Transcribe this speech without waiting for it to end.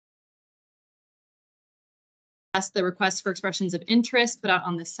the request for expressions of interest put out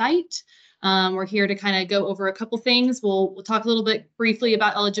on the site. We're here to kind of go over a couple things. We'll talk a little bit briefly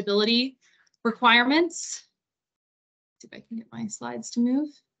about eligibility requirements. See if I can get my slides to move.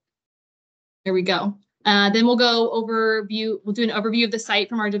 There we go. Then we'll do an overview of the site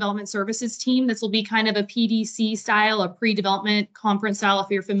from our development services team. This will be kind of a PDC style, a pre-development conference style, if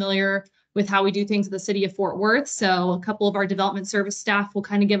you're familiar with how we do things in the city of Fort Worth. So a couple of our development service staff will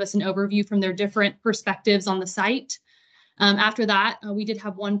kind of give us an overview from their different perspectives on the site. After that, we did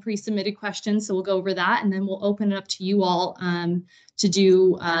have one pre-submitted question, so we'll go over that, and then we'll open it up to you all to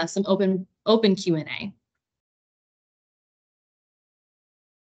do some open Q&A.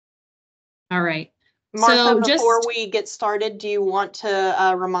 All right. Martha, before we get started, do you want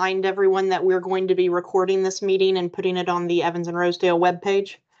to remind everyone that we're going to be recording this meeting and putting it on the Evans and Rosedale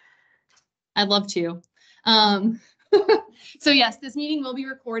webpage? I'd love to. So yes, this meeting will be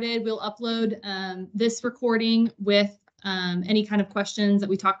recorded. We'll upload this recording with any kind of questions that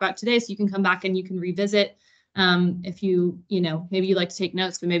we talked about today, so you can come back and you can revisit. If maybe you like to take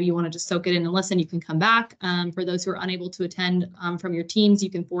notes, but maybe you want to just soak it in and listen, you can come back. For those who are unable to attend from your teams, you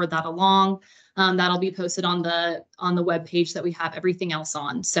can forward that along. That'll be posted on the webpage that we have everything else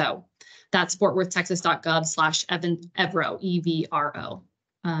on. So that's fortworthtexas.gov/EVRO, EVRO.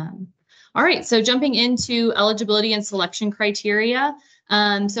 All right, so jumping into eligibility and selection criteria.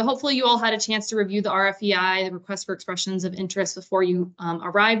 So hopefully you all had a chance to review the RFEI, the request for expressions of interest, before you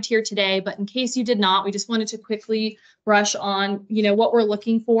arrived here today. But in case you did not, we just wanted to quickly brush on, what we're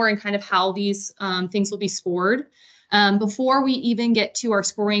looking for and kind of how these things will be scored. Before we even get to our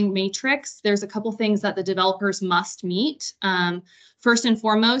scoring matrix, there's a couple things that the developers must meet. First and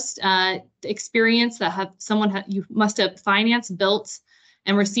foremost, the experience that you must have financed, built,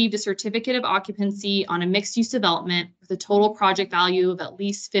 and received a certificate of occupancy on a mixed-use development with a total project value of at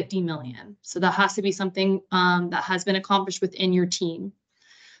least $50 million. So that has to be something that has been accomplished within your team.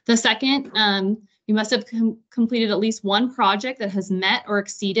 The second, you must have completed at least one project that has met or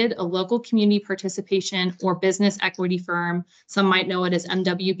exceeded a local community participation or business equity firm, some might know it as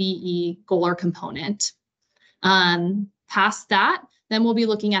MWBE, goal or component. Past that, then we'll be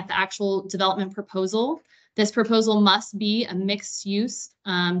looking at the actual development proposal. This proposal must be a mixed-use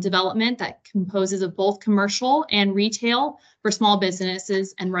development that composes of both commercial and retail for small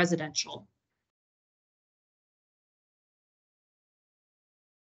businesses and residential.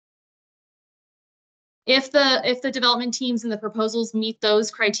 If the development teams and the proposals meet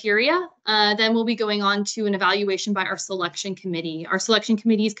those criteria, then we'll be going on to an evaluation by our selection committee. Our selection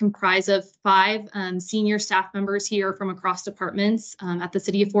committee is comprised of 5 senior staff members here from across departments at the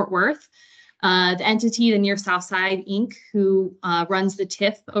city of Fort Worth. The entity, the Near Southside Inc., who runs the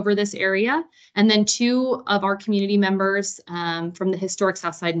TIF over this area, and then 2 of our community members from the Historic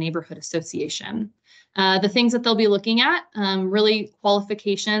Southside Neighborhood Association. The things that they'll be looking at, really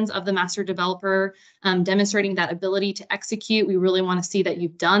qualifications of the master developer, demonstrating that ability to execute. We really want to see that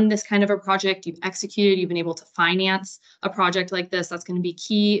you've done this kind of a project, you've executed, you've been able to finance a project like this. That's going to be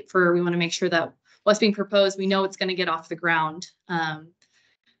key we want to make sure that what's being proposed, we know it's going to get off the ground.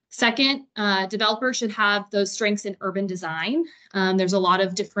 Second, developers should have those strengths in urban design. There's a lot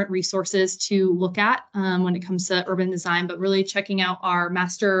of different resources to look at when it comes to urban design, but really checking out our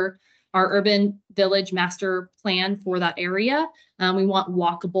urban village master plan for that area. We want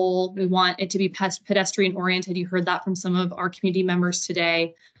walkable, we want it to be pedestrian oriented. You heard that from some of our community members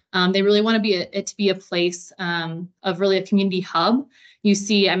today. They really want it to be a place of really a community hub. You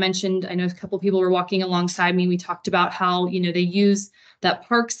see, I know a couple of people were walking alongside me. We talked about how, they use that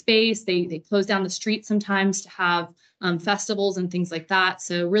park space. They close down the street sometimes to have festivals and things like that.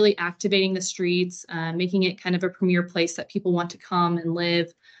 So really activating the streets, making it kind of a premier place that people want to come and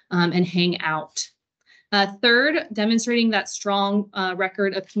live and hang out. Third, demonstrating that strong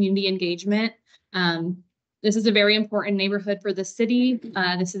record of community engagement. This is a very important neighborhood for the city.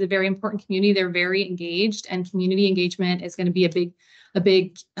 This is a very important community. They're very engaged, and community engagement is going to be a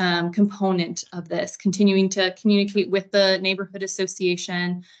big component of this, continuing to communicate with the neighborhood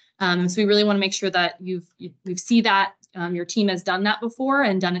association. So we really want to make sure that you see that your team has done that before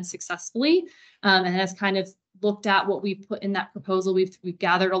and done it successfully, and has kind of looked at what we put in that proposal. We've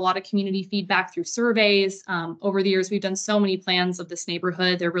gathered a lot of community feedback through surveys. Over the years, we've done so many plans of this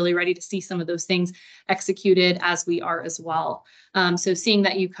neighborhood. They're really ready to see some of those things executed, as we are as well. So seeing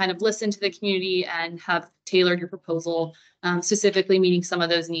that you kind of listened to the community and have tailored your proposal, specifically meeting some of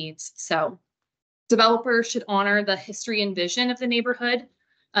those needs. So developers should honor the history and vision of the neighborhood.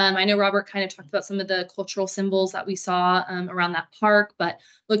 I know Robert kind of talked about some of the cultural symbols that we saw around that park, but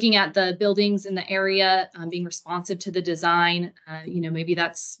looking at the buildings in the area, being responsive to the design, maybe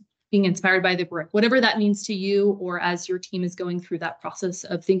that's being inspired by the brick, whatever that means to you, or as your team is going through that process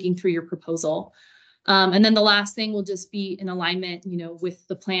of thinking through your proposal. And then the last thing will just be in alignment, with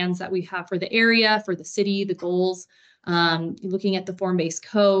the plans that we have for the area, for the city, the goals, looking at the form-based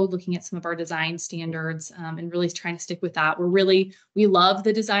code, looking at some of our design standards, and really trying to stick with that. We love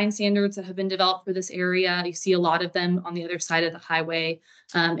the design standards that have been developed for this area. You see a lot of them on the other side of the highway,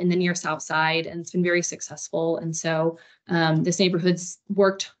 in the near south side, and it's been very successful. And so this neighborhood's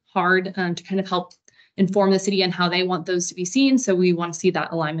worked hard to kind of help inform the city on how they want those to be seen. So we want to see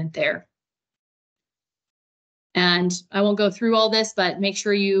that alignment there. And I won't go through all this, but make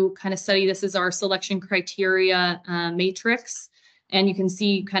sure you kind of study this as our selection criteria matrix. And you can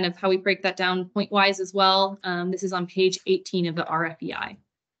see kind of how we break that down point-wise as well. This is on page 18 of the RFEI.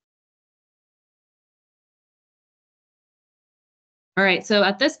 All right, so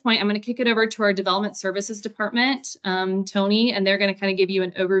at this point, I'm going to kick it over to our Development Services Department, Tony, and they're going to kind of give you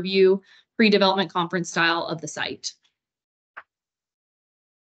an overview, pre-development conference style of the site.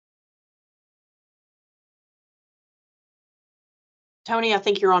 Tony, I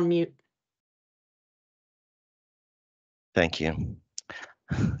think you're on mute. Thank you.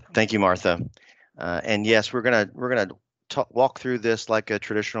 Thank you, Martha. And yes, we're gonna walk through this like a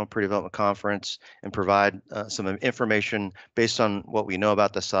traditional pre-development conference and provide some information based on what we know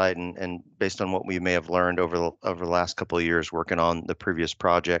about the site and based on what we may have learned over the last couple of years working on the previous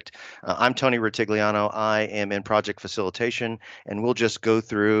project. I'm Tony Ritigliano. I am in project facilitation, and we'll just go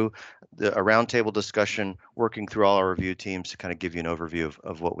through a roundtable discussion, working through all our review teams to kind of give you an overview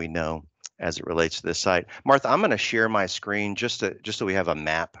of what we know as it relates to this site. Martha, I'm going to share my screen just so we have a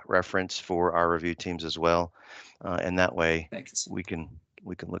map reference for our review teams as well. And that way we can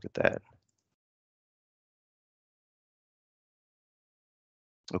look at that.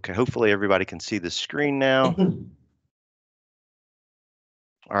 Okay, hopefully everybody can see the screen now.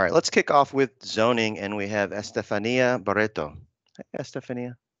 All right, let's kick off with zoning, and we have Estefania Barreto. Hey,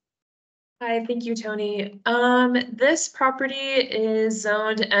 Estefania. Hi, thank you, Tony. This property is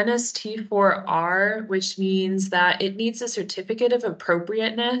zoned NST4R, which means that it needs a certificate of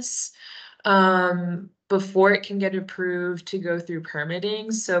appropriateness before it can get approved to go through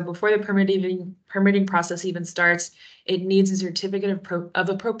permitting. So before the permitting process even starts, it needs a certificate of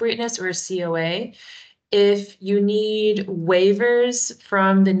appropriateness, or a COA. If you need waivers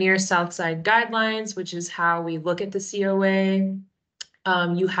from the near south side guidelines, which is how we look at the COA,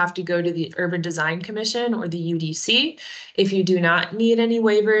 you have to go to the Urban Design Commission, or the UDC. If you do not need any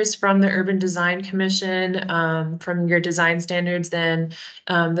waivers from the Urban Design Commission from your design standards, then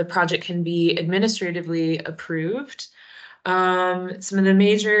the project can be administratively approved. Some of the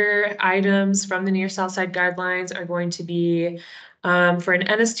major items from the near south side guidelines are going to be for an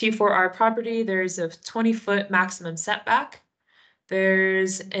NST4R property, there's a 20-foot maximum setback.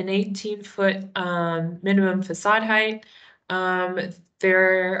 There's an 18-foot minimum facade height.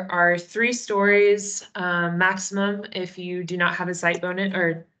 There are 3 stories maximum if you do not have a site bonus,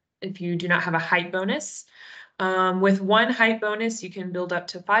 or if you do not have a height bonus. With 1 height bonus, you can build up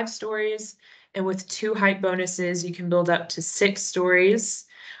to 5 stories. And with 2 height bonuses, you can build up to 6 stories.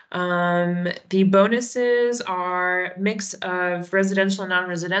 The bonuses are a mix of residential and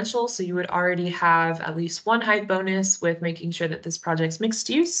non-residential. So you would already have at least 1 height bonus with making sure that this project's mixed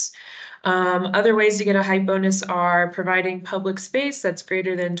use. Other ways to get a height bonus are providing public space that's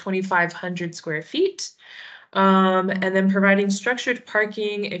greater than 2,500 square feet. And then providing structured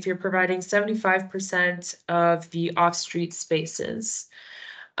parking if you're providing 75% of the off-street spaces.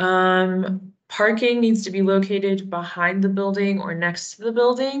 Parking needs to be located behind the building or next to the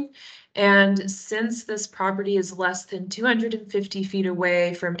building. And since this property is less than 250 feet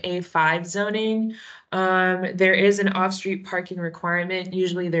away from A5 zoning, there is an off-street parking requirement.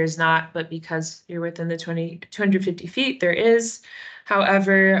 Usually there's not, but because you're within the 250 feet, there is.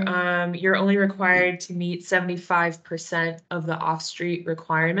 However, you're only required to meet 75% of the off-street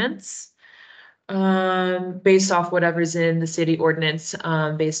requirements. Based off whatever's in the city ordinance,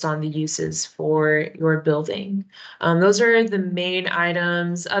 based on the uses for your building. Those are the main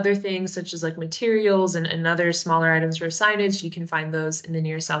items. Other things such as like materials and other smaller items for signage, you can find those in the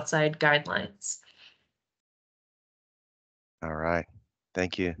near south side guidelines. All right,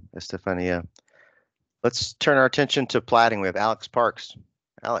 thank you, Estefania. Let's turn our attention to platting. We have Alex Parks.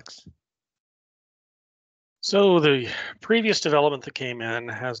 Alex. So the previous development that came in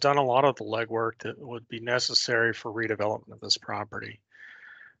has done a lot of the legwork that would be necessary for redevelopment of this property.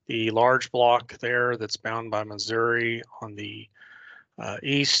 The large block there that's bound by Missouri on the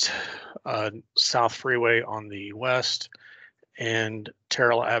east, South Freeway on the west, and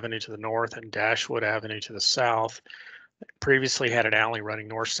Terrell Avenue to the north and Dashwood Avenue to the south. previously had an alley running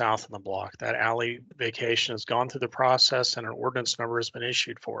north-south in the block. That alley vacation has gone through the process and an ordinance number has been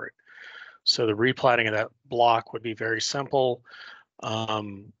issued for it. So the replatting of that block would be very simple,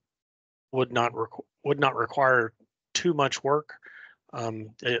 would not require too much work. A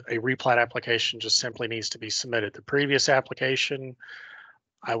replat application just simply needs to be submitted. The previous application,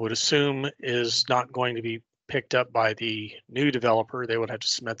 I would assume, is not going to be picked up by the new developer. They would have to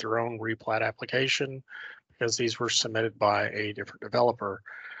submit their own replat application because these were submitted by a different developer.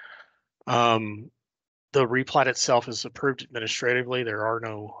 The replat itself is approved administratively. There are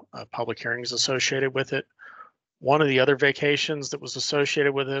no public hearings associated with it. One of the other vacations that was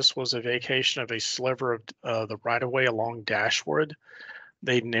associated with this was a vacation of a sliver of the right-of-way along Dashwood.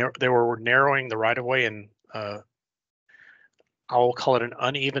 They were narrowing the right-of-way in, I'll call it an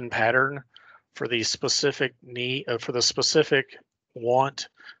uneven pattern for the specific need, for the specific want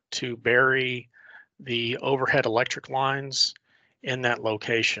to bury the overhead electric lines in that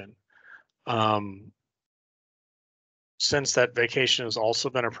location. Since that vacation has also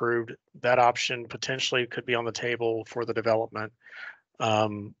been approved, that option potentially could be on the table for the development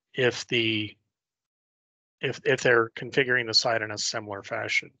if they're configuring the site in a similar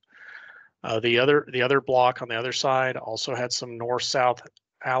fashion. The other block on the other side also had some north-south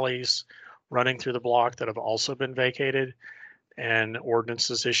alleys running through the block that have also been vacated, and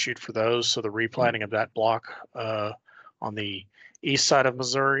ordinances issued for those. So the replatting of that block on the east side of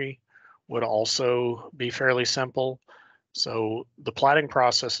Missouri would also be fairly simple. So the platting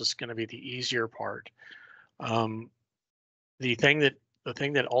process is going to be the easier part. The thing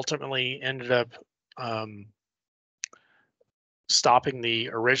that ultimately ended up stopping the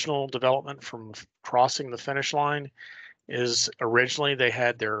original development from crossing the finish line is originally they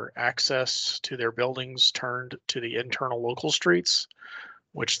had their access to their buildings turned to the internal local streets,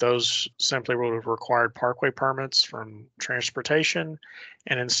 which those simply would have required parkway permits from transportation,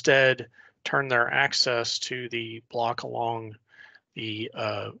 and instead turn their access to the block along the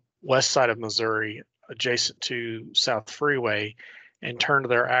west side of Missouri adjacent to South Freeway, and turned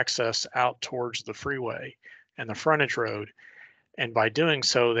their access out towards the freeway and the frontage road. And by doing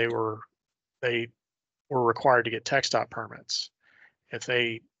so, they were required to get TxDOT permits. If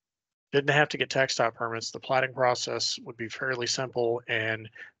they didn't have to get TxDOT permits, the platting process would be fairly simple, and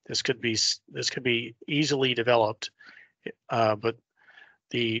this could be easily developed. But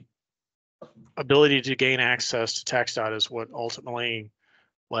the ability to gain access to TxDOT is what ultimately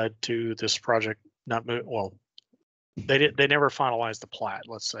led to this project not move. Well, they never finalized the plat,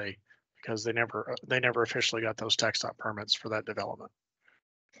 let's say, because they never officially got those TxDOT permits for that development.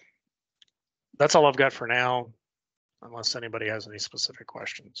 That's all I've got for now, unless anybody has any specific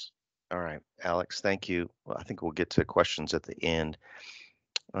questions. All right, Alex, thank you. Well, I think we'll get to questions at the end.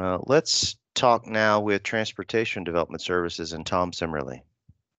 Let's talk now with Transportation Development Services and Tom Simmerly.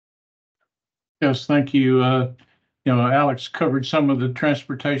 Yes, thank you. Alex covered some of the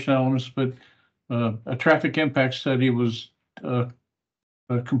transportation elements, but a traffic impact study was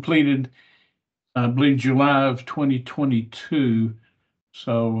completed, I believe, July of 2022.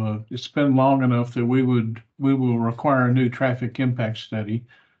 So it's been long enough that we will require a new traffic impact study.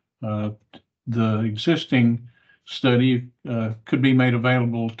 The existing study could be made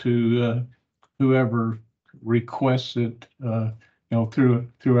available to whoever requests it,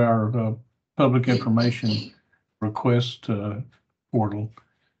 through our public information request portal.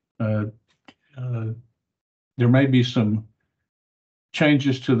 There may be some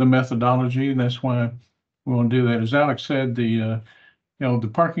changes to the methodology, and that's why we want to do that. As Alex said, the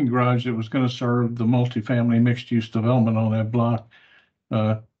parking garage that was going to serve the multifamily mixed-use development on that block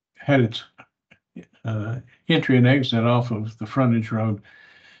had its entry and exit off of the frontage road,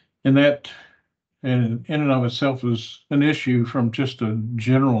 and that in and of itself is an issue from just a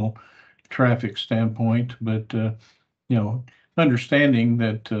general traffic standpoint. But understanding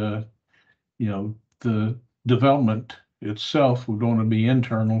that the development itself would want to be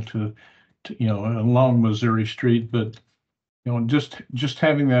internal to along Missouri Street, but just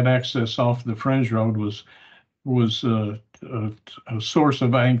having that access off the fringe road was a source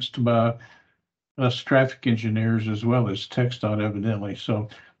of angst by us traffic engineers as well as TxDOT, evidently. So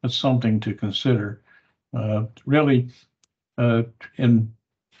that's something to consider. Really, in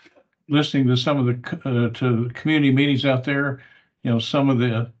listening to some of the to community meetings out there, some of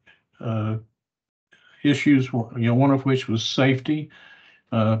the issues were, one of which was safety,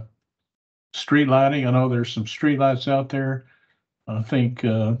 street lighting. I know there's some street lights out there. I think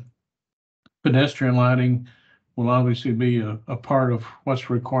pedestrian lighting will obviously be a part of what's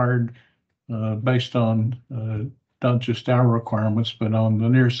required based on not just our requirements, but on the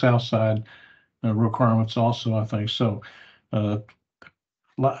near south side requirements also, I think. So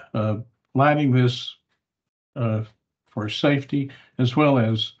lighting this for safety as well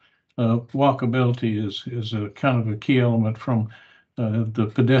as walkability is a kind of a key element from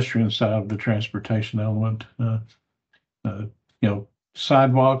the pedestrian side of the transportation element.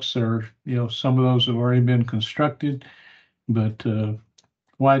 Sidewalks are, some of those have already been constructed, but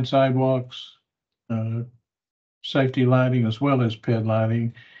wide sidewalks, safety lighting as well as ped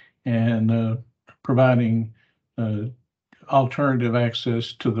lighting, and providing alternative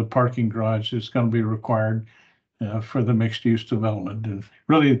access to the parking garage is going to be required for the mixed use development. And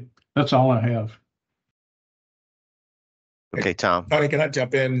really, that's all I have. Okay, Tom. Tony, can I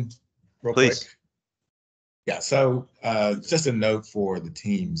jump in real Please. quick? Yeah, so just a note for the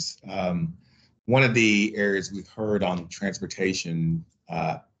teams. One of the areas we've heard on transportation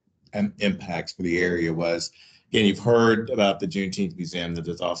and impacts for the area was, again, you've heard about the Juneteenth Museum that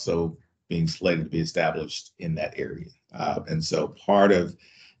is also being slated to be established in that area. And so part of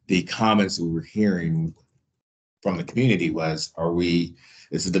the comments we were hearing from the community was,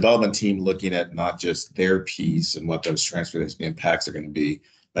 is the development team looking at not just their piece and what those transportation impacts are going to be,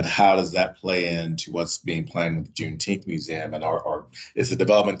 but how does that play into what's being planned with the Juneteenth Museum? And is the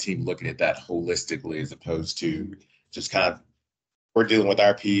development team looking at that holistically as opposed to just kind of, we're dealing with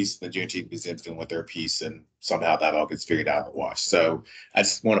our piece, the Juneteenth Museum's dealing with their piece, and somehow that all gets figured out in the wash. So I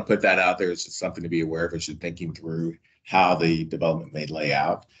just want to put that out there. It's just something to be aware of as you're thinking through how the development may lay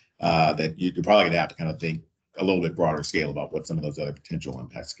out, that you're probably going to have to kind of think a little bit broader scale about what some of those other potential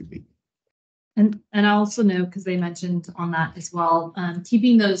impacts could be. And I also know, because they mentioned on that as well,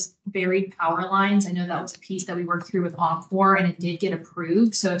 keeping those buried power lines. I know that was a piece that we worked through with Encore and it did get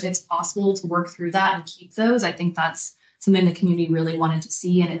approved. So if it's possible to work through that and keep those, I think that's something the community really wanted to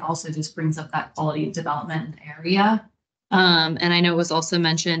see. And it also just brings up that quality of development in the area. And I know it was also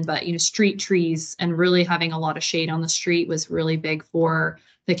mentioned, but, street trees and really having a lot of shade on the street was really big for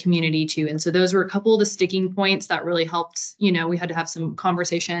the community too. And so those were a couple of the sticking points that really helped. We had to have some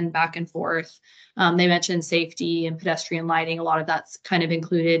conversation back and forth. They mentioned safety and pedestrian lighting. A lot of that's kind of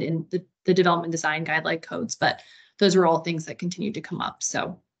included in the development design guideline codes, but those were all things that continued to come up.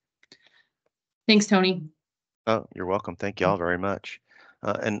 So thanks, Tony. Oh, you're welcome. Thank you all very much.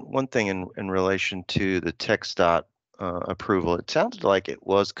 And one thing in relation to the TxDOT approval, it sounded like it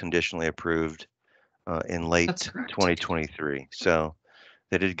was conditionally approved in late 2023. So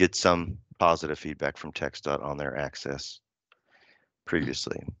they did get some positive feedback from TxDOT on their access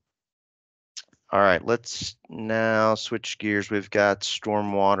previously. All right, let's now switch gears. We've got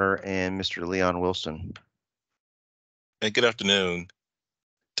stormwater and Mr. Leon Wilson. Hey, good afternoon.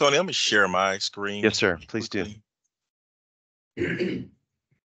 Tony, I'm going to share my screen. Yes, sir. Please do.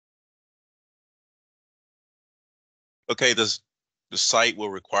 Okay, the site will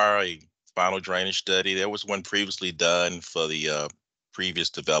require a final drainage study. There was one previously done for the previous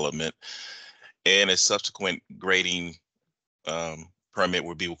development, and a subsequent grading permit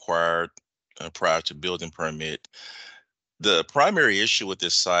would be required prior to building permit. The primary issue with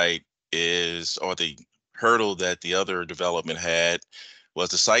this site or the hurdle that the other development had, was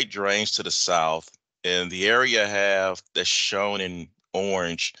the site drains to the south, and the area that's shown in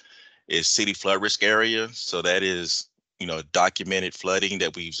orange is city flood risk area. So that is, documented flooding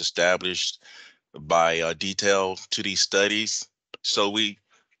that we've established by detail to these studies. So we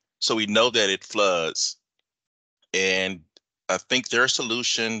know that it floods, and I think their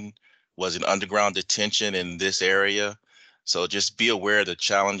solution was an underground detention in this area. So just be aware of the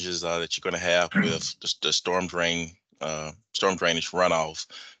challenges that you're going to have with the storm drainage runoff,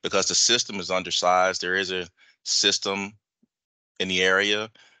 because the system is undersized. There is a system in the area,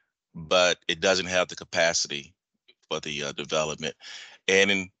 but it doesn't have the capacity for the development.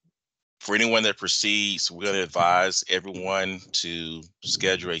 And for anyone that proceeds, we're going to advise everyone to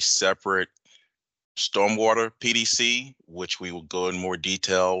schedule a separate stormwater PDC, which we will go in more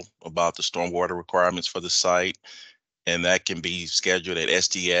detail about the stormwater requirements for the site. And that can be scheduled at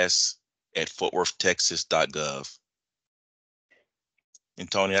sds@fortworthtexas.gov.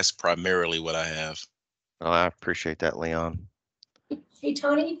 And Tony, that's primarily what I have. Oh, I appreciate that, Leon. Hey,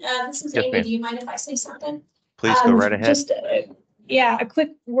 Tony, this is Yes, Amy. ma'am. Do you mind if I say something? Please go right ahead. Just, a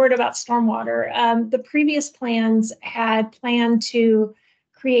quick word about stormwater. The previous plans had planned to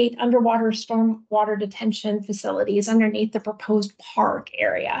create underwater stormwater detention facilities underneath the proposed park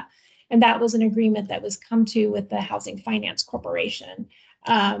area. And that was an agreement that was come to with the Housing Finance Corporation.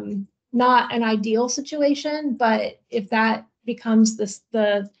 Not an ideal situation, but if that becomes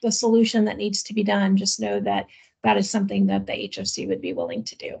the solution that needs to be done, just know that that is something that the HFC would be willing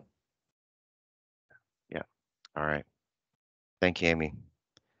to do. Yeah. All right. Thank you, Amy.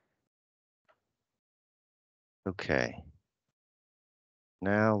 Okay.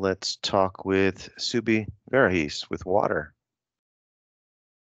 Now let's talk with Subi Verhis with water.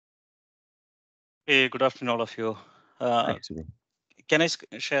 Hey, good afternoon, all of you. Hi, Subi. Can I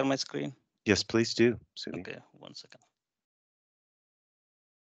share my screen? Yes, please do, Subi. Okay, 1 second.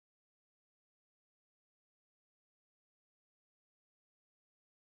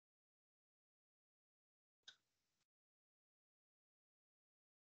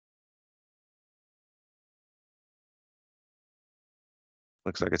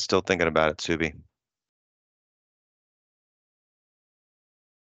 Looks like it's still thinking about it, Subi.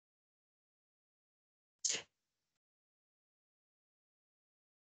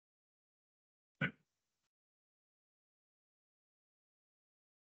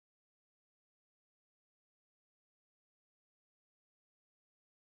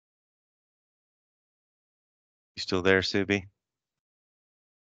 You still there, Subi?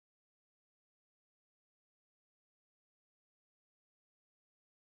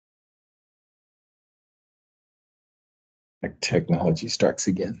 Technology strikes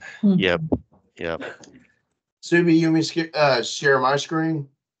again. Yep. Yep. Subi, you want me to share my screen?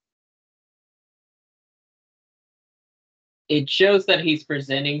 It shows that he's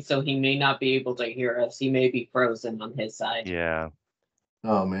presenting, so he may not be able to hear us. He may be frozen on his side. Yeah.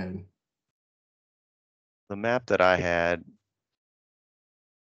 Oh, man. The map that I had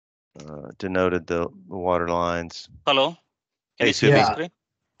denoted the water lines. Hello? Can Hey, you see my Subi. screen?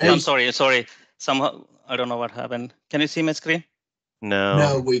 Hey, I'm sorry. Somehow, I don't know what happened. Can you see my screen? No.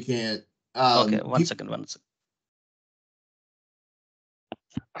 No, we can't. Okay, one second.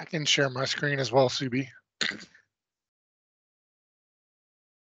 I can share my screen as well, Subi. Can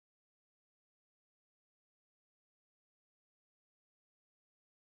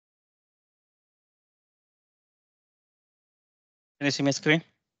you see my screen?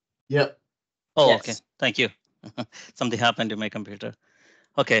 Yep. Oh, Yes. okay. Thank you. Something happened to my computer.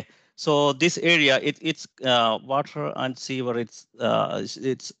 Okay, so this area, it's water and sewer. It's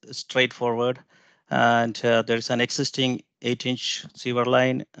straightforward, and there is an existing 8-inch sewer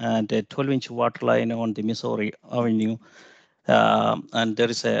line and a 12-inch water line on the Missouri Avenue, and there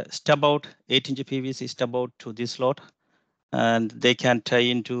is a stub out 8-inch PVC stub out to this lot, and they can tie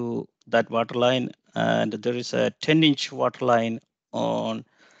into that water line. And there is a 10-inch water line on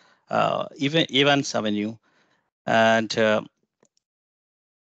Evans Avenue, and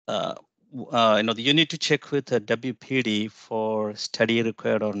you need to check with the WPD for study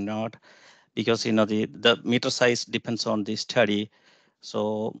required or not, because the meter size depends on the study.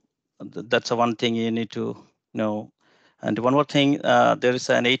 So that's the one thing you need to know. And one more thing, there is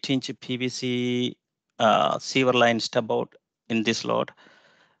an 8-inch PVC sewer line stub out in this lot,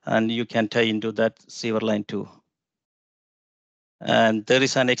 and you can tie into that sewer line too. And there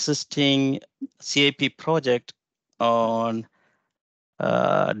is an existing CAP project on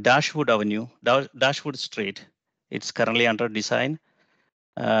Dashwood Avenue, Dashwood Street. It's currently under design.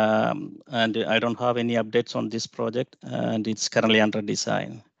 And I don't have any updates on this project, and it's currently under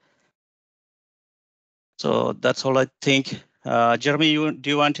design. So that's all I think. Jeremy, do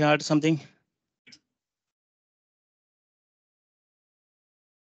you want to add something?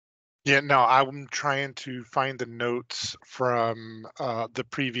 Yeah, no, I'm trying to find the notes from the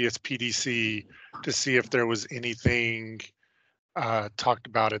previous PDC to see if there was anything talked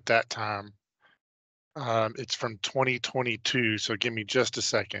about at that time. It's from 2022, so give me just a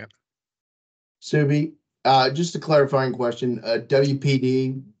second. Subi, just a clarifying question.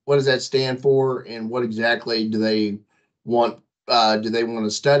 WPD, what does that stand for, and what exactly do they want? Do they want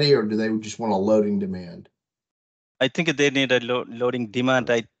to study, or do they just want a loading demand? I think they need a loading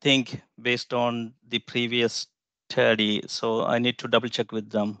demand, I think, based on the previous study. So I need to double check with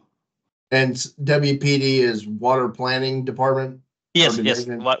them. And WPD is Water Planning Department? Yes.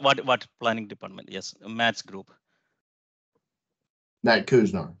 What planning department? Yes, Matt's group. Matt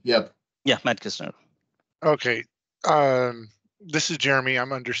Kuznar. Yep. Yeah, Matt Kuznar. Okay. This is Jeremy.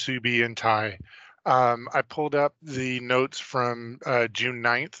 I'm under Subi and Ty. I pulled up the notes from June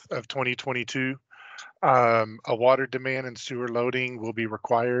 9th of 2022. A water demand and sewer loading will be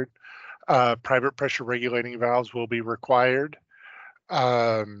required. Private pressure regulating valves will be required.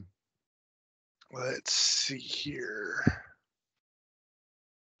 Let's see here.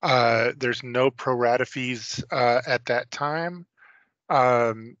 There's no pro rata fees at that time.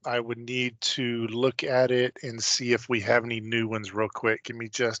 I would need to look at it and see if we have any new ones real quick. Give me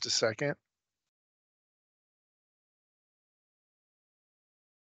just a second.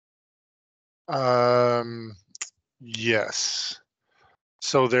 Yes.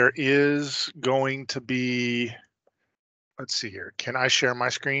 So there is going to be, let's see here. Can I share my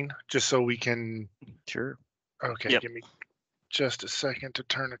screen just so we can? Sure. Okay, Yep. give me just a second to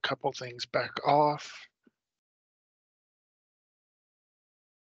turn a couple things back off.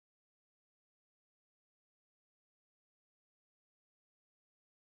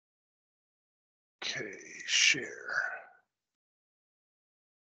 Okay, share.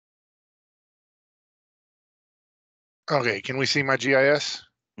 Okay, can we see my GIS?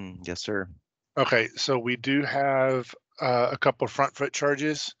 Yes, sir. Okay, so we do have a couple of front foot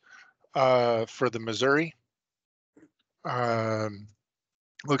charges for the Missouri.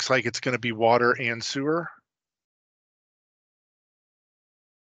 Looks like it's going to be water and sewer.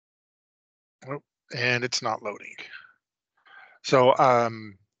 Oh, and it's not loading. So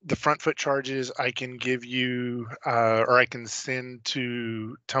the front foot charges I can give you, or I can send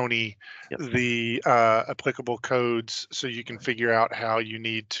to Tony the applicable codes so you can figure out how you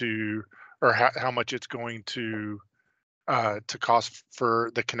need to, or how much it's going to cost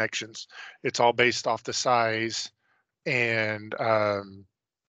for the connections. It's all based off the size and,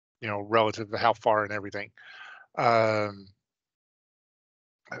 you know, relative to how far and everything. Let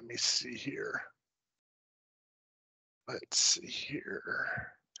me see here. Let's see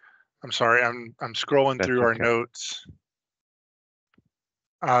here. I'm sorry, I'm scrolling That's through our okay. notes.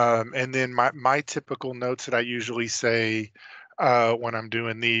 And then my typical notes that I usually say when I'm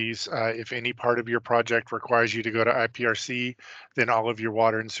doing these, if any part of your project requires you to go to IPRC, then all of your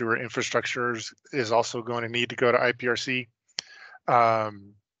water and sewer infrastructures is also going to need to go to IPRC.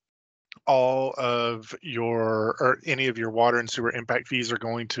 All of your, or any of your water and sewer impact fees are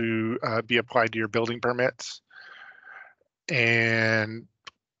going to be applied to your building permits. And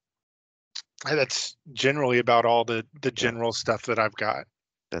that's generally about all the general stuff that I've got.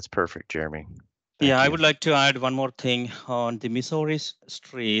 That's perfect, Jeremy. Yeah, I you. would like to add one more thing on the Missouri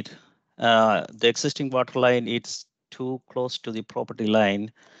Street. The existing water line, it's too close to the property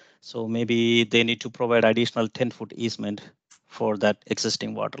line. So maybe they need to provide additional 10-foot easement for that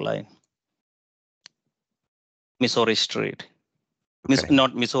existing water line. Missouri Street. Okay.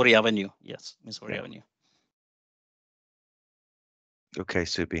 Not Missouri Avenue. Yes, Missouri Avenue. Okay,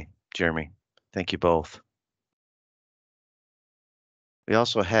 Subi, Jeremy, thank you both. We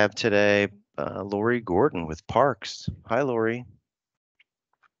also have today Lori Gordon with Parks. Hi, Lori.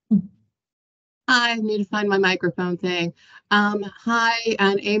 I need to find my microphone thing. Hi,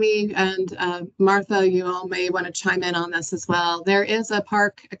 and Amy and Martha, you all may want to chime in on this as well. There is a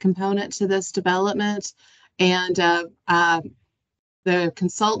park component to this development, and the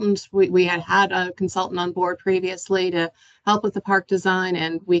consultant, we had a consultant on board previously to help with the park design,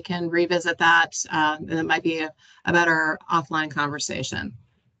 and we can revisit that. And it might be a better offline conversation.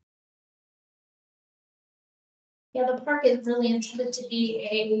 Yeah, the park is really intended to be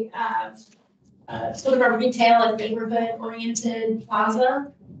a sort of a retail and neighborhood oriented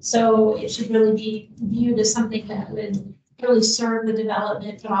plaza. So it should really be viewed as something that would really serve the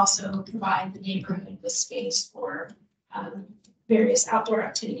development, but also provide the neighborhood with space for various outdoor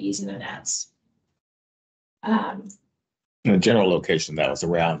activities and events. The general location that was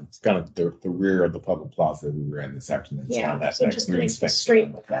around, it's kind of the rear of the public plaza we were in this afternoon. Yeah, That so just green putting space.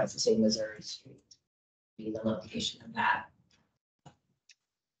 straight with that, say Missouri Street, be the location of that.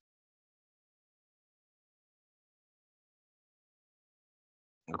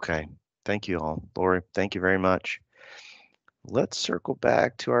 Okay, thank you all. Lori, thank you very much. Let's circle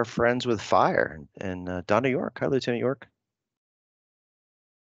back to our friends with fire and Donna York. Hi, Lieutenant York.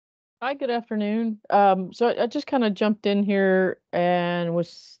 Hi, good afternoon. So I just kind of jumped in here and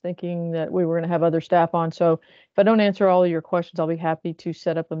was thinking that we were going to have other staff on. So if I don't answer all of your questions, I'll be happy to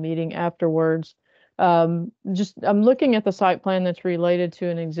set up a meeting afterwards. I'm looking at the site plan that's related to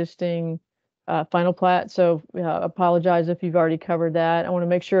an existing final plat. So apologize if you've already covered that. I want to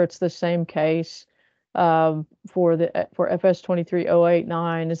make sure it's the same case for FS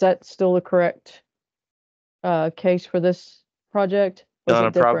 23089. Is that still the correct case for this project? Or is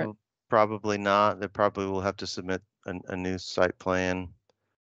it different? Probably not. They probably will have to submit a new site plan.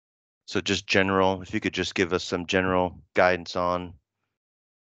 So just general, if you could just give us some general guidance on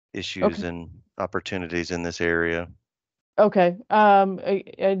issues and opportunities in this area. Okay.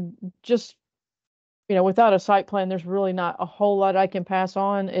 I just, without a site plan, there's really not a whole lot I can pass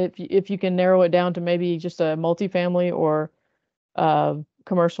on. If you can narrow it down to maybe just a multifamily or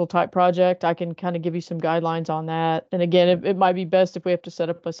commercial type project, I can kind of give you some guidelines on that. And again, it might be best if we have to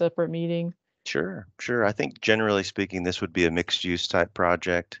set up a separate meeting. Sure. I think generally speaking, this would be a mixed use type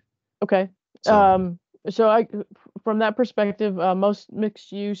project. Okay. So From that perspective, most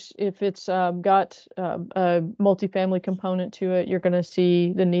mixed use, if it's got a multifamily component to it, you're going to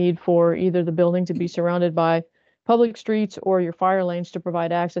see the need for either the building to be surrounded by public streets or your fire lanes to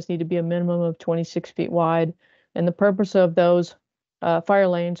provide access need to be a minimum of 26 feet wide. And the purpose of those fire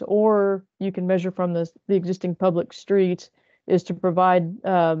lanes, or you can measure from the existing public streets, is to provide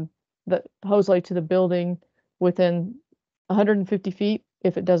the hose light to the building within 150 feet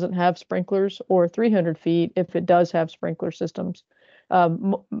if it doesn't have sprinklers, or 300 feet if it does have sprinkler systems.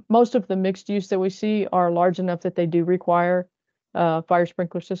 Most of the mixed use that we see are large enough that they do require fire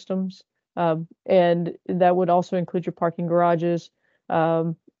sprinkler systems. And that would also include your parking garages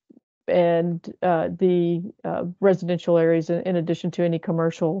and the residential areas, in addition to any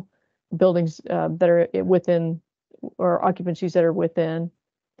commercial buildings that are within, or occupancies that are within.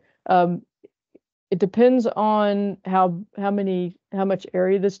 It depends on how much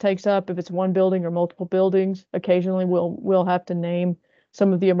area this takes up. If it's one building or multiple buildings, occasionally we'll have to name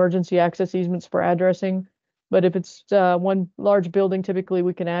some of the emergency access easements for addressing. But if it's one large building, typically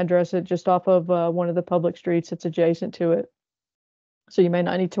we can address it just off of one of the public streets that's adjacent to it. So you may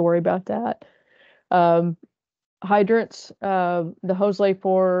not need to worry about that. Hydrants, the hose lay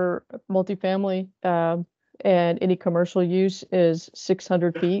for multifamily and any commercial use is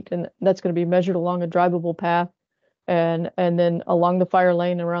 600 feet, and that's going to be measured along a drivable path and then along the fire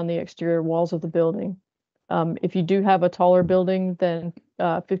lane around the exterior walls of the building. If you do have a taller building than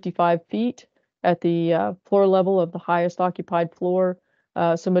 55 feet at the floor level of the highest occupied floor,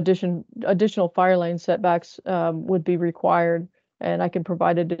 some additional fire lane setbacks would be required, and I can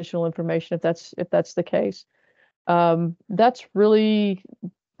provide additional information if that's the case. That's really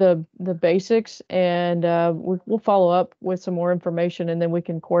the basics, and we'll follow up with some more information, and then we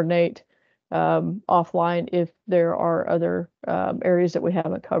can coordinate offline if there are other areas that we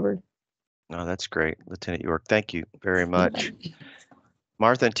haven't covered. No, that's great, Lieutenant York. Thank you very much.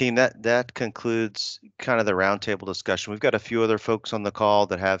 Martha and team, that concludes kind of the roundtable discussion. We've got a few other folks on the call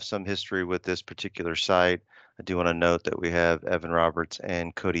that have some history with this particular site. I do want to note that we have Evan Roberts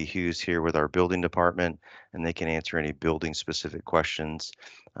and Cody Hughes here with our building department, and they can answer any building specific questions.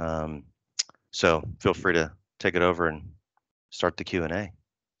 So feel free to take it over and start the Q&A.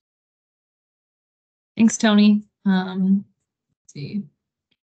 Thanks, Tony. Let's see.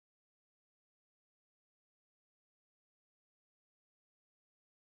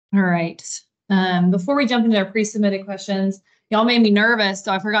 All right. Before we jump into our pre-submitted questions, y'all made me nervous,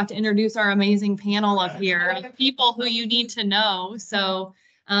 so I forgot to introduce our amazing panel up here of people who you need to know. So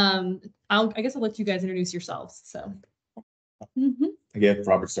I guess I'll let you guys introduce yourselves. So. Again,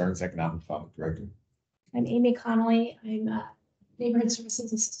 Robert Stearns, Economic Development Director. I'm Amy Connolly. I'm Neighborhood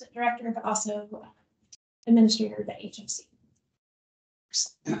Services Assistant Director, but also Administrator of the HMC.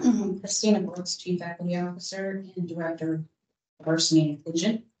 Christina Brooks, Chief Faculty Officer and Director of Diversity and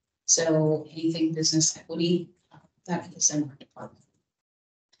Inclusion. So anything business equity, that is in our department.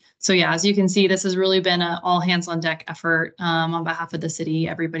 So yeah, as you can see, this has really been an all hands on deck effort on behalf of the city.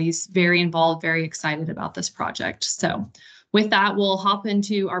 Everybody's very involved, very excited about this project. So with that, we'll hop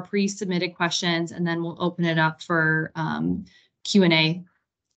into our pre-submitted questions, and then we'll open it up for Q&A.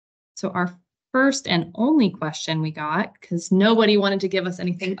 So our first and only question we got, because nobody wanted to give us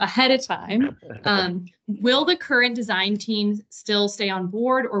anything ahead of time. Will the current design team still stay on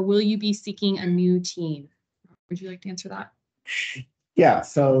board, or will you be seeking a new team? Would you like to answer that? Yeah,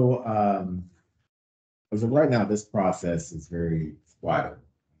 so as of right now, this process is very wide open.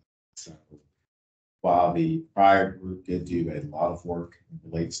 So while the prior group did do a lot of work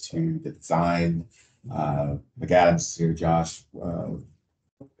relates to the design, McAdams here, Josh,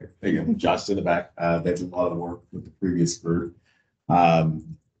 again, Josh to the back, they did a lot of work with the previous group.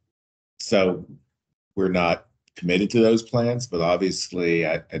 So we're not committed to those plans, but obviously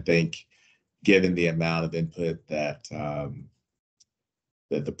I think given the amount of input that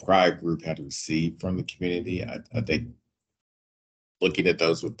that the prior group had received from the community, I think looking at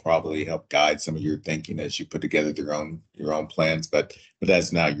those would probably help guide some of your thinking as you put together your own plans. But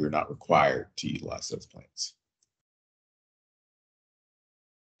as now, you're not required to utilize those plans.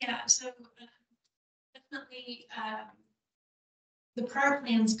 Yeah, so definitely the prior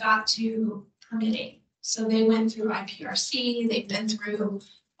plans got to permitting. So they went through IPRC, they've been through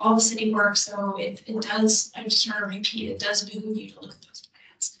all the city work. So it does, I just want to repeat, it does behoove you to look at those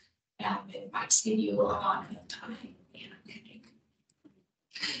plans. It might save you a lot of time.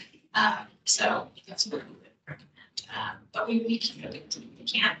 So that's what we would recommend. But we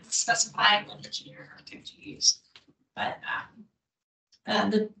can't specify what engineer or architect to use. But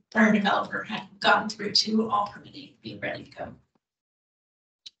the prior developer had gotten through to all permitting, being ready to go.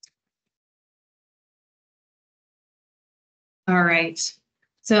 All right.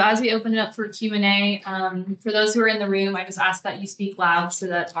 So as we open it up for Q&A, for those who are in the room, I just ask that you speak loud so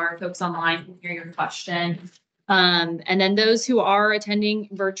that our folks online can hear your question. And then those who are attending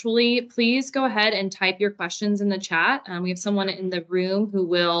virtually, please go ahead and type your questions in the chat. We have someone in the room who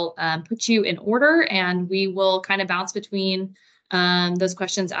will put you in order, and we will kind of bounce between those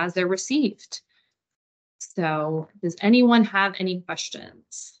questions as they're received. So does anyone have any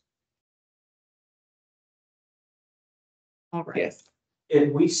questions? All right. Yes.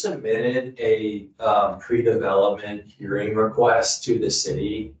 If we submitted a pre-development hearing request to the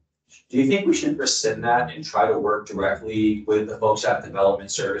city, do you think we should rescind that and try to work directly with the folks at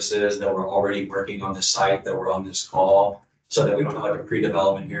Development Services that were already working on the site that were on this call, so that we don't have like a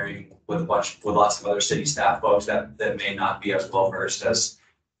pre-development hearing with lots of other city staff folks that may not be as well versed as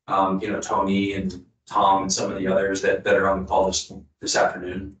Tony and Tom and some of the others that are on the call this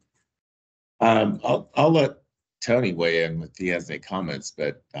afternoon? I'll let Tony weigh in if he has any comments,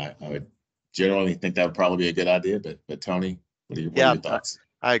 but I would generally think that would probably be a good idea. But Tony, what are your thoughts?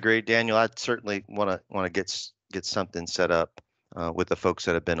 I agree, Daniel. I'd certainly want to get something set up with the folks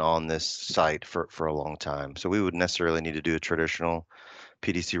that have been on this site for a long time. So we would necessarily need to do a traditional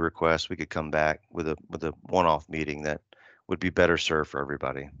PDC request. We could come back with a one-off meeting that would be better served for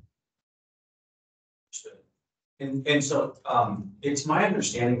everybody. And so it's my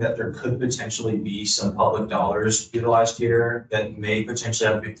understanding that there could potentially be some public dollars utilized here that may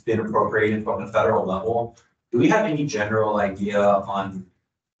potentially have been appropriated from the federal level. Do we have any general idea on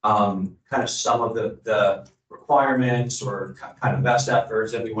kind of some of the requirements or kind of best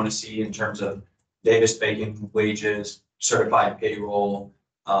efforts that we want to see in terms of Davis-Bacon wages, certified payroll,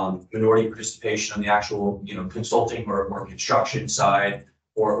 minority participation on the actual consulting or construction side?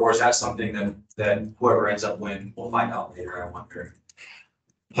 Or is that something that whoever ends up winning will find out later, I wonder?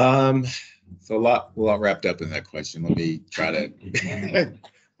 So a lot wrapped up in that question. Let me try to let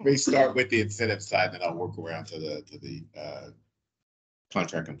me start with the incentive side, then I'll work around to the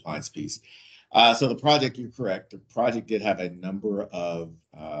contract compliance piece. So the project, you're correct. The project did have a number of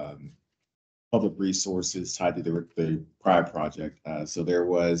public resources tied to the prior project. So there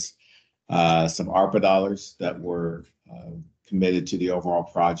was some ARPA dollars that were committed to the overall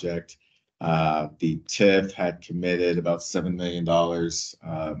project. The TIF had committed about $7 million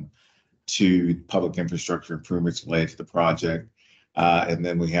to public infrastructure improvements related to the project. And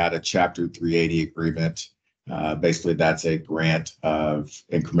then we had a Chapter 380 agreement. Basically, that's a grant of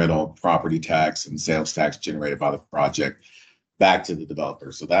incremental property tax and sales tax generated by the project back to the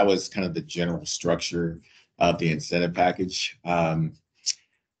developer. So that was kind of the general structure of the incentive package.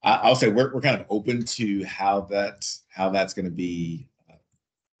 I'll say we're kind of open to how that's going to be,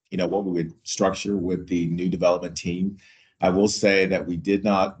 what we would structure with the new development team. I will say that we did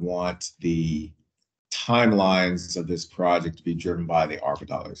not want the timelines of this project to be driven by the ARPA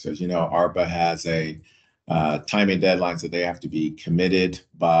dollars. So as you know, ARPA has a timing deadlines that they have to be committed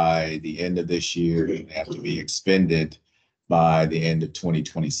by the end of this year, and they have to be expended by the end of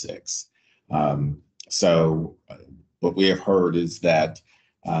 2026. So what we have heard is that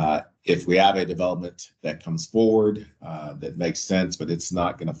if we have a development that comes forward that makes sense, but it's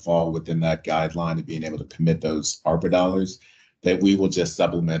not going to fall within that guideline of being able to commit those ARPA dollars, that we will just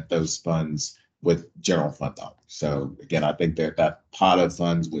supplement those funds with general fund dollars. So again, I think that pot of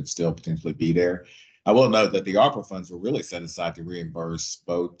funds would still potentially be there. I will note that the ARPA funds were really set aside to reimburse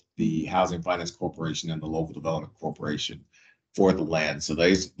both the Housing Finance Corporation and the Local Development Corporation for the land. So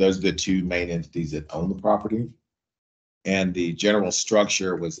those are the two main entities that own the property. And the general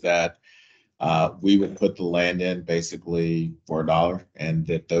structure was that we would put the land in basically for $1, and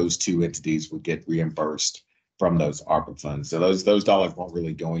that those two entities would get reimbursed from those ARPA funds. So those dollars weren't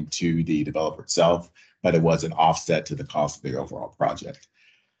really going to the developer itself, but it was an offset to the cost of the overall project.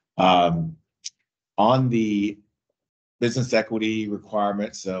 On the business equity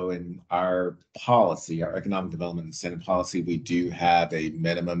requirement, so in our policy, our economic development incentive policy, we do have a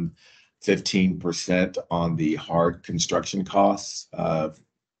minimum 15% on the hard construction costs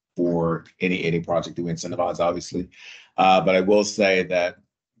for any project that we incentivize, obviously. But I will say that,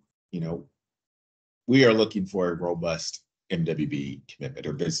 we are looking for a robust MWB commitment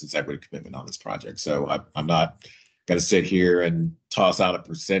or business equity commitment on this project. So I'm not going to sit here and toss out a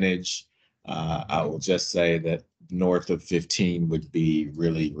percentage. I will just say that north of 15 would be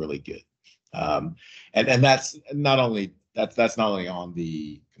really, really good. And that's not only on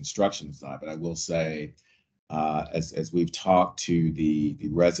the construction side, but I will say, as we've talked to the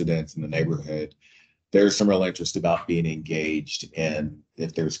residents in the neighborhood, there's some real interest about being engaged in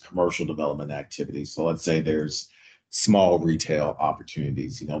if there's commercial development activities. So let's say there's small retail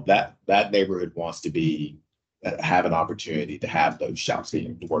opportunities, that neighborhood wants to have an opportunity to have those shops,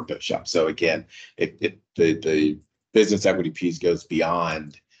 to work those shops. So again, the business equity piece goes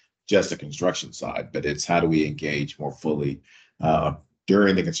beyond just the construction side, but it's how do we engage more fully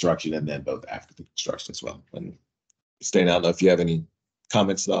during the construction and then both after the construction as well. And Stan, I don't know if you have any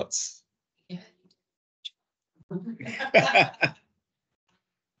comments, thoughts. Yeah.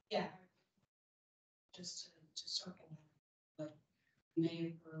 Yeah. Just to circle what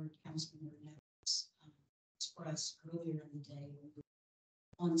Mayor or Councilmember Nevins expressed earlier in the day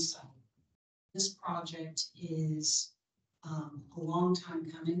on site. This project is a long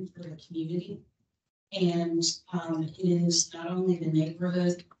time coming for the community. And it is not only the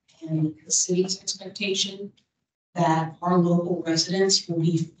neighborhood and the city's expectation that our local residents will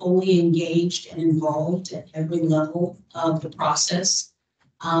be fully engaged and involved at every level of the process.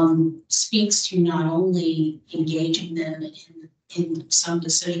 Speaks to not only engaging them in some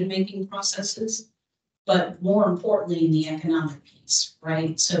decision-making processes, but more importantly, in the economic piece,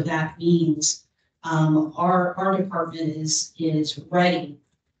 right? So that means our department is ready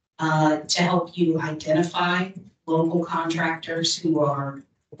to help you identify local contractors who are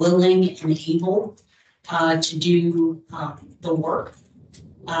willing and able to do the work,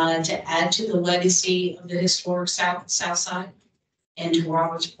 to add to the legacy of the historic South Side. And to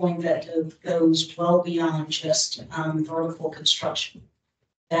Robert's point, that goes well beyond just vertical construction.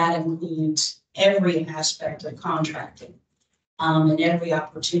 That includes every aspect of contracting and every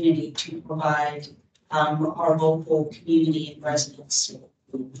opportunity to provide our local community and residents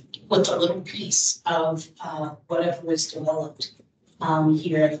with a little piece of whatever is developed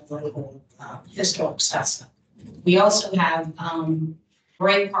here in the local historic South Side. We also have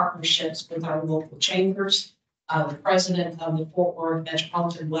great partnerships with our local chambers. The president of the Fort Worth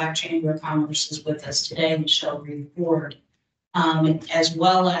Metropolitan Black Chamber of Commerce is with us today, Michelle Reed Ford, as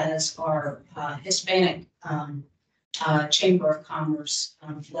well as our Hispanic Chamber of Commerce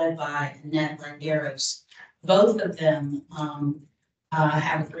led by Annette Landeros. Both of them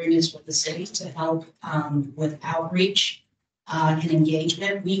have agreements with the city to help with outreach and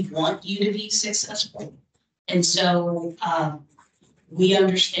engagement. We want you to be successful. And so we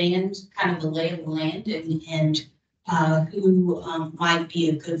understand kind of the lay of the land and who might be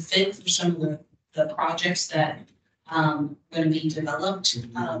a good fit for some of the projects that are going to be developed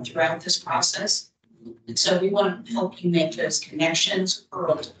throughout this process. And so we want to help you make those connections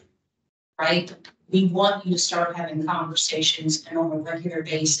early, right? We want you to start having conversations and on a regular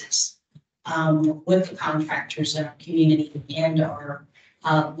basis with the contractors in our community and our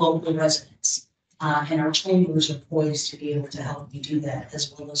local residents. And our chambers are poised to be able to help you do that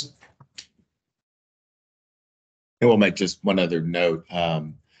as well as. And we'll make just one other note.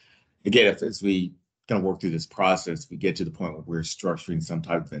 Again, as we kind of work through this process, we get to the point where we're structuring some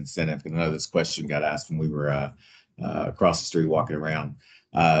type of incentive. And I know this question got asked when we were across the street walking around.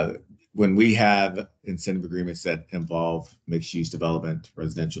 When we have incentive agreements that involve mixed-use development,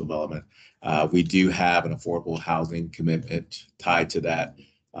 residential development, we do have an affordable housing commitment tied to that.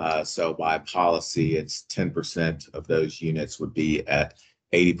 So by policy, it's 10% of those units would be at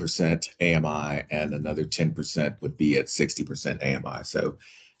 80% AMI and another 10% would be at 60% AMI. So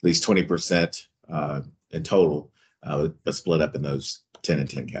at least 20% in total, but split up in those 10 and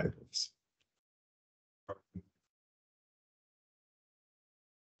 10 categories.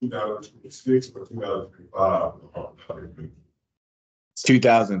 2026 or 2025? It's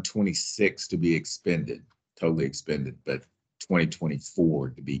 2026 to be expended, totally expended, but 2024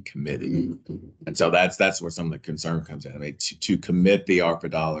 to be committed. And so that's where some of the concern comes in. I mean, to commit the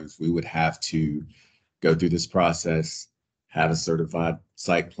ARPA dollars, we would have to go through this process, have a certified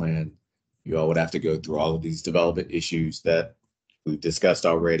site plan. You all would have to go through all of these development issues that we've discussed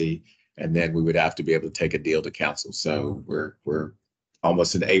already, and then we would have to be able to take a deal to council. So we're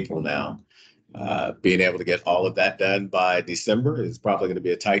almost in April now. Being able to get all of that done by December is probably going to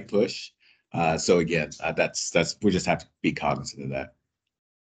be a tight push. So again, that's we just have to be cognizant of that.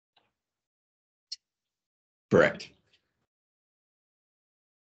 Correct.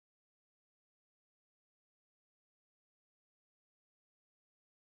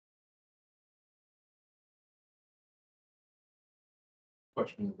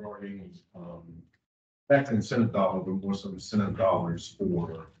 Question regarding back to incentive dollars, but more so incentive dollars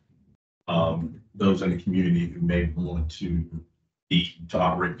for those in the community who may want to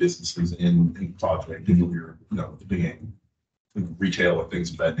operate businesses in project, and you're, being retail or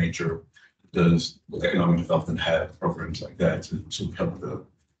things of that nature. Does economic development have programs like that to help the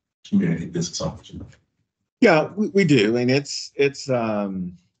community business opportunity? Yeah, we do. And it's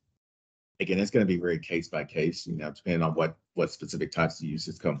again, it's going to be very case by case, depending on what specific types of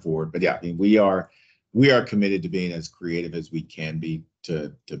uses come forward. But yeah, I mean, we are committed to being as creative as we can be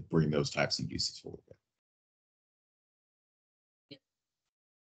to bring those types of uses forward.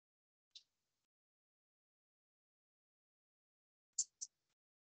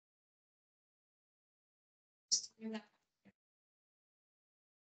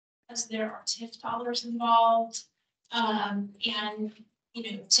 As there are TIF dollars involved. And,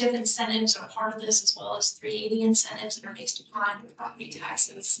 TIF incentives are part of this as well as 380 incentives that are based upon property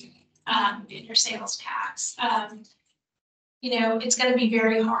taxes, and your sales tax. It's going to be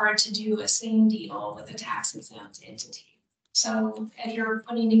very hard to do a same deal with a tax exempt entity. So as you're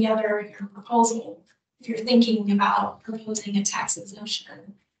putting together your proposal, if you're thinking about proposing a tax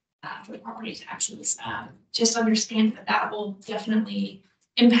exemption for property taxes, just understand that that will definitely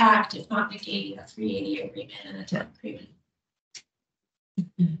impact, if not negate, a 380 agreement and a TIF agreement.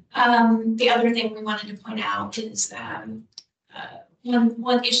 The other thing we wanted to point out is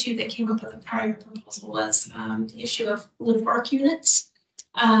one issue that came up with the prior proposal was the issue of live work units.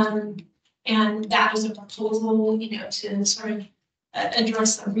 And that was a proposal, to sort of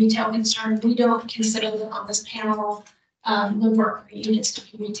address the retail concern. We don't consider them on this panel live work units to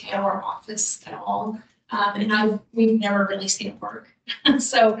be retail or office at all. And we've never really seen it work.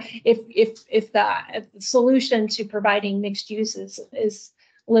 So if the solution to providing mixed uses is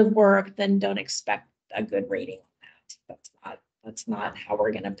live work, then don't expect a good rating on that. That's not how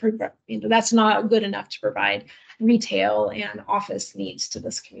we're going to prove it. That's not good enough to provide retail and office needs to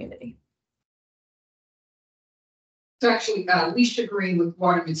this community. So actually, we should agree with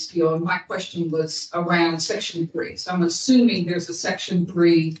Waterman Steel. And my question was around Section 3. So I'm assuming there's a Section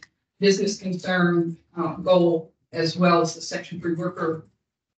 3 business concern goal as well as the Section 3 worker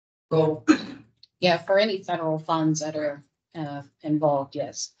goal. Yeah, for any federal funds that are involved,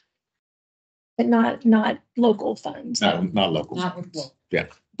 yes. But not local funds. No, not local. Not local. Yeah.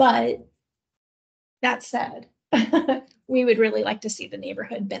 But that said, we would really like to see the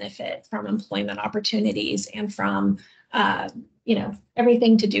neighborhood benefit from employment opportunities and from,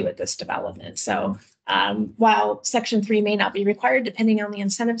 everything to do with this development. So while Section 3 may not be required, depending on the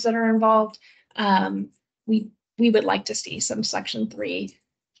incentives that are involved, we would like to see some Section 3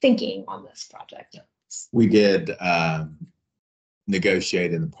 thinking on this project. We did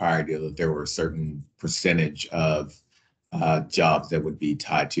negotiate in the prior deal that there were a certain percentage of jobs that would be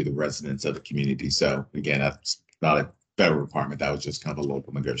tied to the residents of the community. So again, that's not a federal requirement. That was just kind of a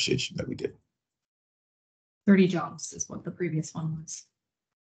local negotiation that we did. 30 jobs is what the previous one was.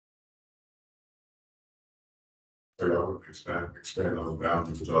 I would expand on the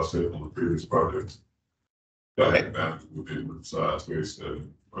boundaries which I said on the previous project. That boundary would be with size based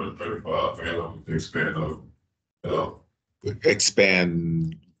on 35 and expand on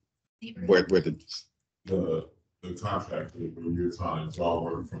Expand where the contract for your time. It's all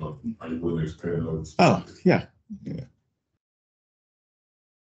working from are you willing to expand those? Oh, yeah.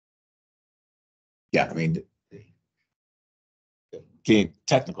 Yeah, I mean, getting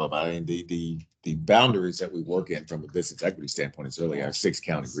technical about it, the boundaries that we work in from a business equity standpoint is really our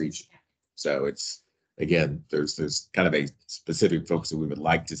 6-county region. So it's, again, there's kind of a specific focus that we would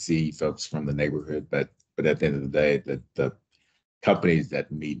like to see folks from the neighborhood, but at the end of the day, the companies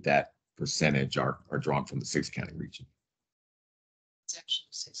that meet that percentage are drawn from the 6-county region. It's actually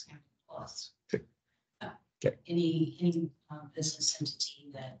 6 county plus. Okay. Any business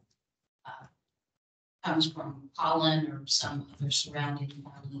entity that comes from Holland or some other surrounding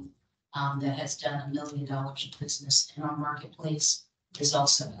county that has done $1 million of business in our marketplace is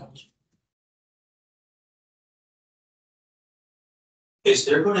also eligible. Is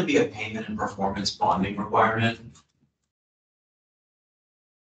there going to be a payment and performance bonding requirement?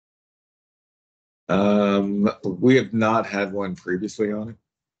 We have not had one previously on it.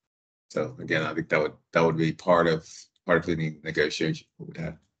 So again, I think that would be part of the negotiation we would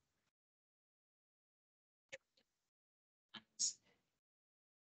have.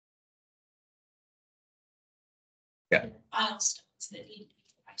 Yeah. Milestones that need to be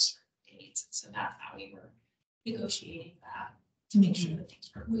by certain dates. So that's how we were negotiating that to make sure that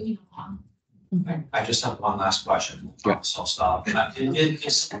things were moving along. I just have one last question. Yeah. So I'll stop.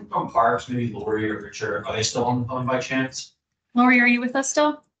 Is from Parks, maybe Lori or Richard, are they still on the phone by chance? Lori, are you with us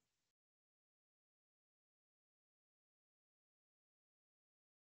still?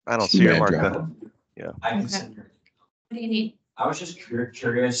 I don't see her, Martha. Yeah. I can send her. What do you need? I was just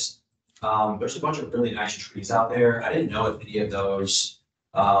curious. There's a bunch of really nice trees out there. I didn't know if any of those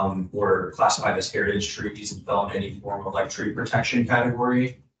were classified as heritage trees and fell in any form of like tree protection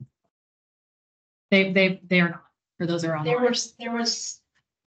category. They are not, or those are on. There was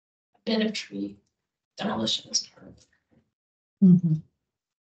a bit of tree demolition as part of it.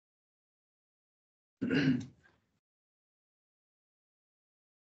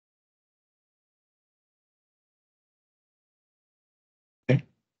 Okay.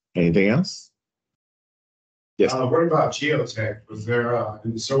 Anything else? Yes. What about geotech? Was there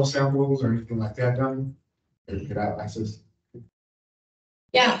any soil samples or anything like that done? Or you could have access?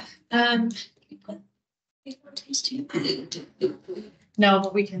 Yeah, No,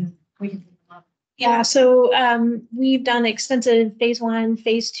 but we can. Yeah, so we've done extensive phase 1,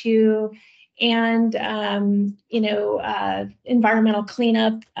 phase 2, and environmental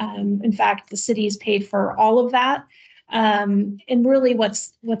cleanup. In fact, the city's paid for all of that. And really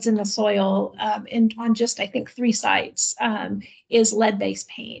what's in the soil on just, I think, 3 sites is lead-based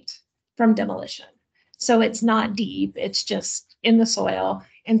paint from demolition. So it's not deep, it's just in the soil,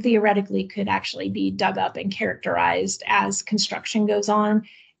 and theoretically could actually be dug up and characterized as construction goes on.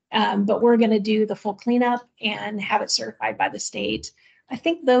 But we're going to do the full cleanup and have it certified by the state. I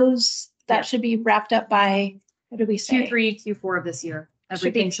think that should be wrapped up by, what did we say? Q3, Q4 of this year.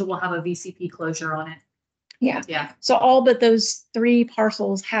 Everything will have a VCP closure on it. Yeah. Yeah. So all but those 3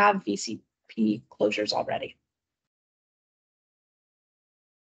 parcels have VCP closures already.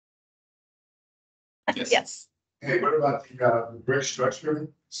 Yes. Hey, what about the brick structure?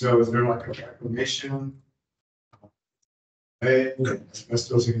 So is there like a reclamation? Hey, that's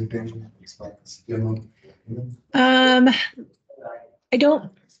those are the things we expect.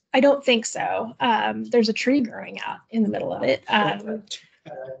 I don't think so. There's a tree growing out in the middle of it.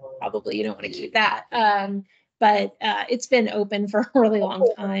 Probably you don't want to keep that. But it's been open for a really long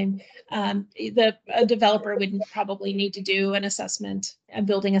time. A developer would probably need to do an assessment, a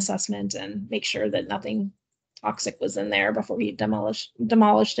building assessment, and make sure that nothing toxic was in there before we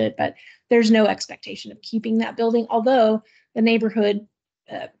demolished it. But there's no expectation of keeping that building, although the neighborhood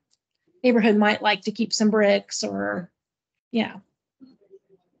might like to keep some bricks or, yeah.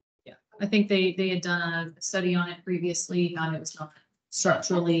 Yeah, I think they had done a study on it previously, found it was not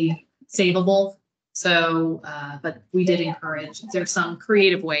structurally savable. So, but we did encourage, there's some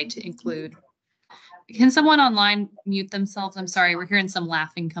creative way to include. Can someone online mute themselves? I'm sorry, we're hearing some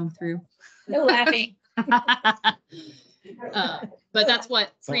laughing come through. No laughing. But that's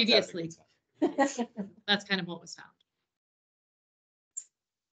what previously, that's kind of what was found.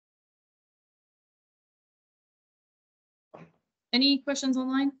 Any questions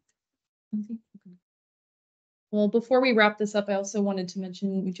online? Okay. Well, before we wrap this up, I also wanted to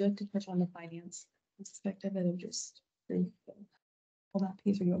mention, would you like to touch on the finance aspect of it, or just all that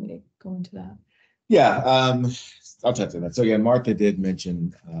piece, or you want me to go into that? Yeah, I'll touch on that. So again, Martha did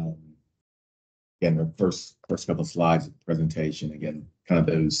mention, again, the first couple of slides of the presentation, again, kind of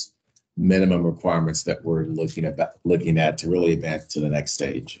those minimum requirements that we're looking at to really advance to the next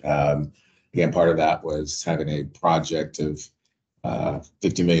stage. Again, part of that was having a project of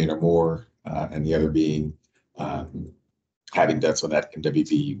 50 million or more, and the other being having done some of that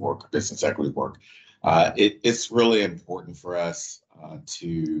MWB work, business equity work. It's really important for us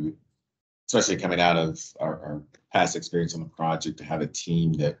to, especially coming out of our past experience on the project, to have a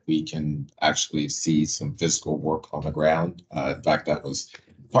team that we can actually see some physical work on the ground. In fact, that was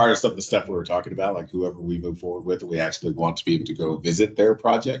part of some of the stuff we were talking about, like whoever we move forward with, we actually want to be able to go visit their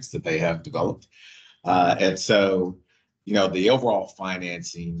projects that they have developed. And so, the overall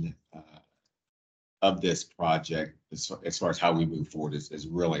financing of this project, as far as how we move forward, is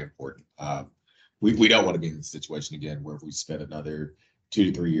really important. We don't want to be in the situation again where we spend another 2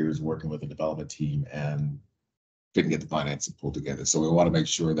 to 3 years working with a development team and didn't get the financing pulled together. So we want to make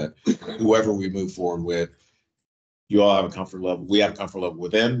sure that whoever we move forward with, you all have a comfort level. We have a comfort level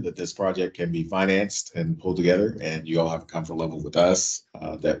with them that this project can be financed and pulled together, and you all have a comfort level with us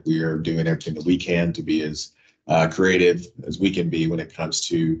that we are doing everything that we can to be as creative as we can be when it comes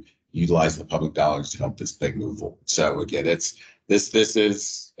to utilizing the public dollars to help this thing move forward. So again, this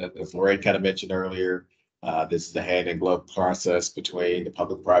is, as Lorraine kind of mentioned earlier, this is a hand in glove process between the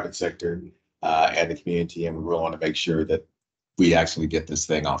public-private sector and the community, and we really want to make sure that we actually get this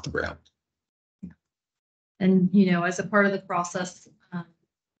thing off the ground. And, as a part of the process,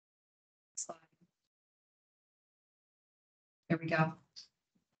 there we go.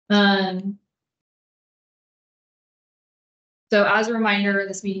 So as a reminder,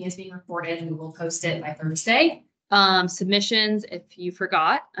 this meeting is being recorded and we will post it by Thursday. Submissions, if you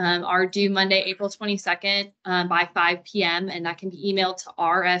forgot, are due Monday, April 22nd by 5 p.m. And that can be emailed to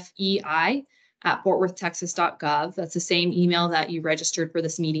rfei@fortworthtexas.gov. That's the same email that you registered for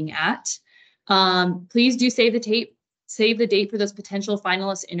this meeting at. Please do save the date for those potential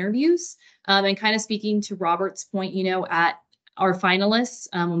finalist interviews. And kind of speaking to Robert's point, at our finalists,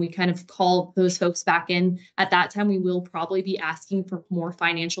 when we kind of call those folks back in, at that time, we will probably be asking for more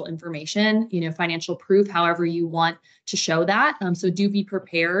financial information, financial proof, however you want to show that. So do be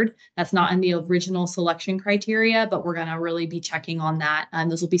prepared. That's not in the original selection criteria, but we're going to really be checking on that.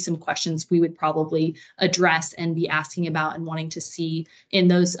 Those will be some questions we would probably address and be asking about and wanting to see in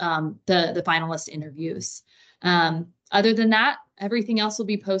those, the finalist interviews. Other than that, everything else will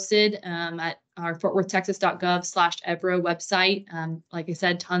be posted at our fortworthtexas.gov/EVRO website. Like I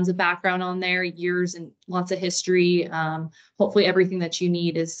said, tons of background on there, years and lots of history. Hopefully everything that you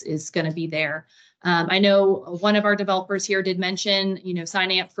need is going to be there. I know one of our developers here did mention,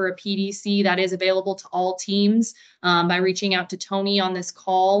 signing up for a PDC that is available to all teams by reaching out to Tony on this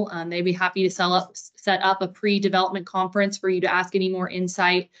call. They'd be happy to set up a pre-development conference for you to ask any more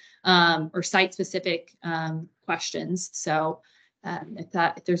insight or site-specific questions. So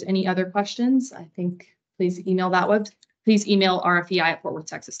if there's any other questions, I think please email please email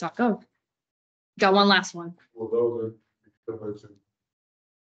rfei@fortworthtexas.gov. Got one last one. Well, those are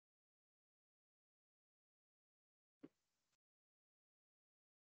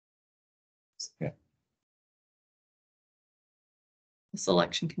The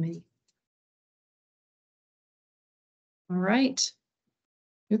selection committee. All right.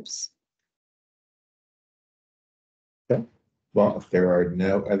 Oops. Okay. Well, if there are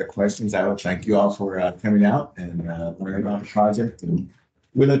no other questions, I will thank you all for coming out and learning about the project. And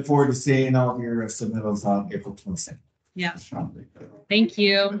we look forward to seeing all of your submittals on April 22nd. Yeah. Thank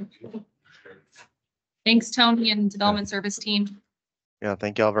you. Thanks, Tony and Development Service team. Yeah,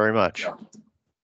 thank y'all very much.